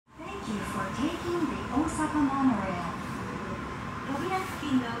taking the Osaka Monorail. 扉付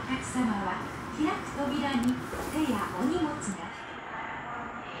近のお客様は開く扉に手やお荷物が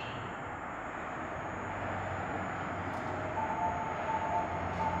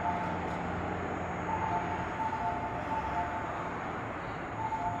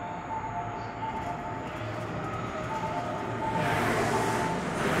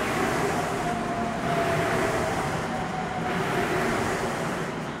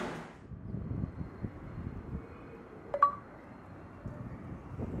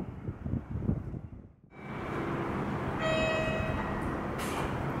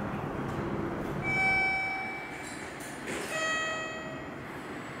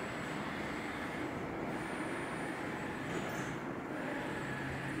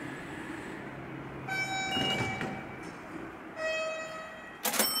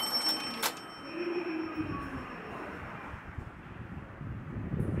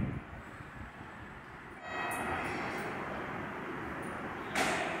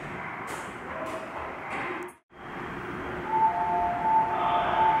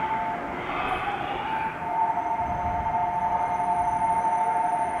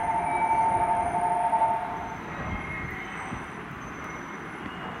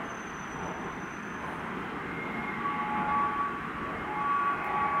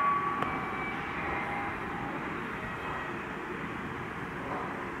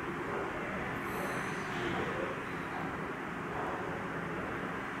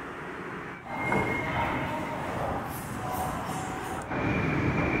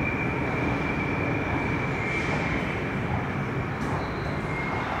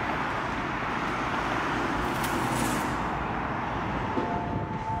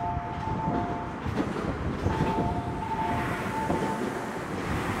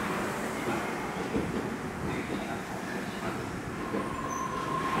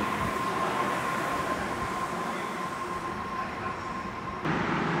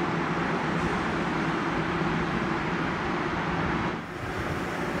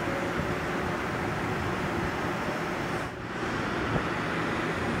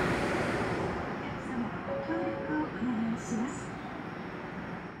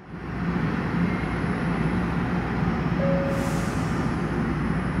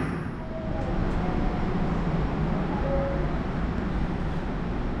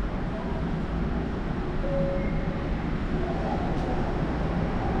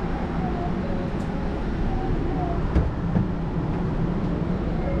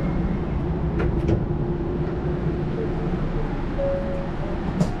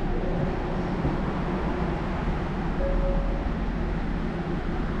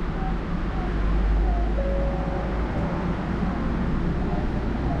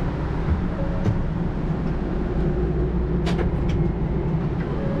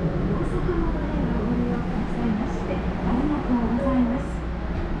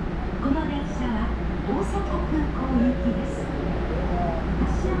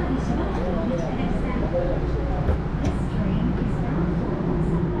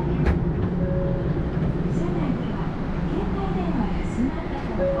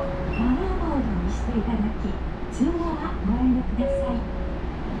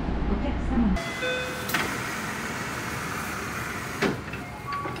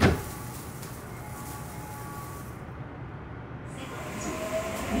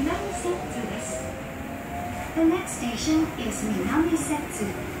The next station is Minamisetsu,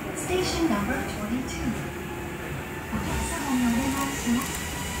 station number 22. お客様にお願いします。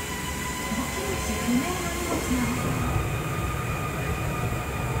ご注意不明の荷物の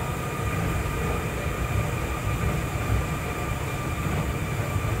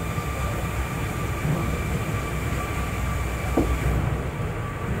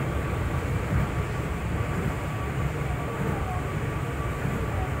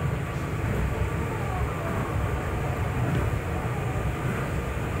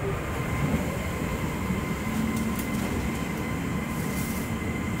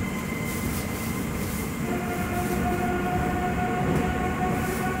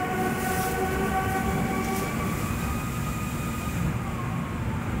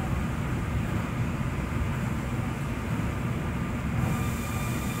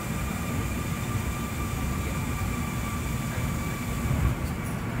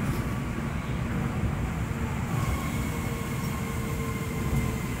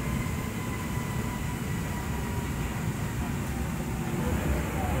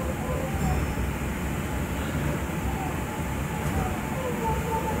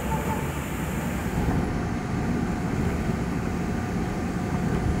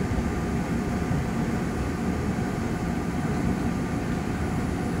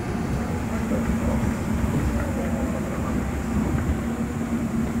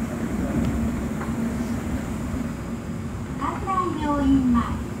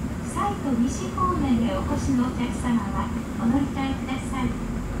ちのお客様はお乗り換えください。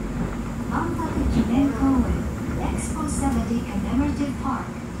万博記念公園 Expo 70 Commemorative Park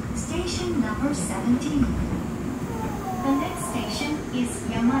Station number 17. The next station is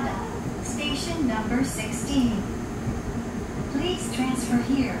Yamada, station number 16. Please transfer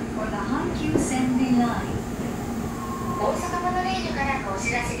here for the Hankyu Senbei line. 大阪モノレールからのお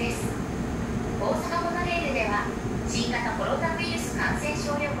知らせです。大阪モノレールでは新型コロナウイルス感染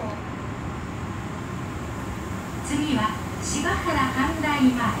症予防。次は柴原阪大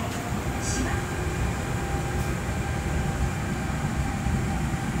前。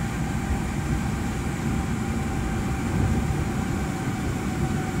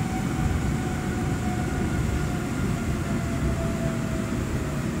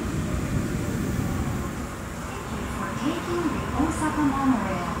Osaka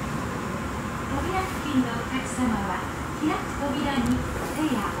Monorail. 扉付近のお客様は開く扉に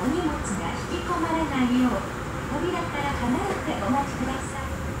手やお荷物が引き込まれないよう扉から離れてお待ちください。